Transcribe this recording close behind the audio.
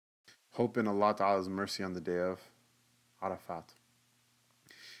Hope in Allah Ta'ala's mercy on the day of Arafat.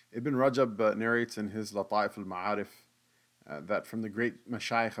 Ibn Rajab narrates in his Lata'if al-Ma'arif that from the great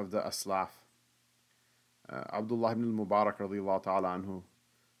mashayikh of the Aslaf, Abdullah ibn al-Mubarak radiallahu ta'ala anhu,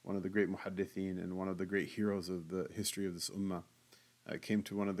 one of the great muhaddithin and one of the great heroes of the history of this ummah, came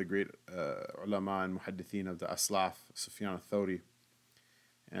to one of the great ulama and muhaddithin of the Aslaf, Sufyan al-Thawri.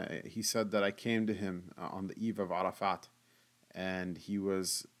 He said that I came to him on the eve of Arafat, and he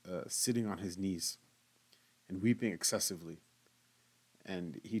was sitting on his knees and weeping excessively.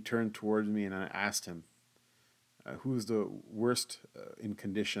 And he turned towards me and I asked him, who is the worst in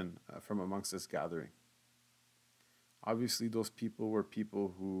condition from amongst this gathering? Obviously, those people were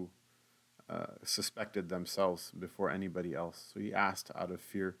people who suspected themselves before anybody else. So he asked out of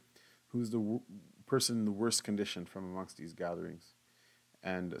fear, who's the person in the worst condition from amongst these gatherings?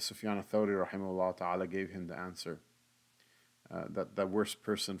 And Sufyan al-Thawri rahimahullah ta'ala gave him the answer. That the worst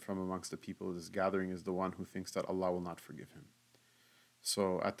person from amongst the people of this gathering is the one who thinks that Allah will not forgive him.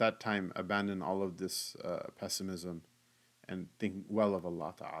 So at that time, abandon all of this pessimism and think well of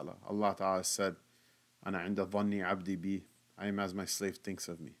Allah Ta'ala. Allah Ta'ala said, Ana inda dhanni abdi bi, I am as my slave thinks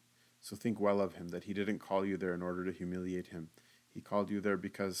of me. So think well of him, that he didn't call you there in order to humiliate him. He called you there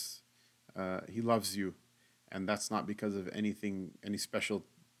because he loves you, and that's not because of anything, any special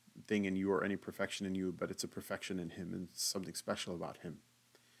thing in you or any perfection in you, but it's a perfection in him and something special about him.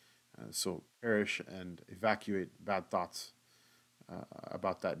 So perish and evacuate bad thoughts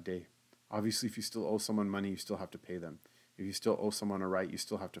about that day. Obviously, if you still owe someone money, you still have to pay them. If you still owe someone a right, you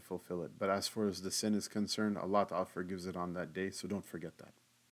still have to fulfill it. But as far as the sin is concerned, Allah Ta'ala forgives it on that day, so don't forget that.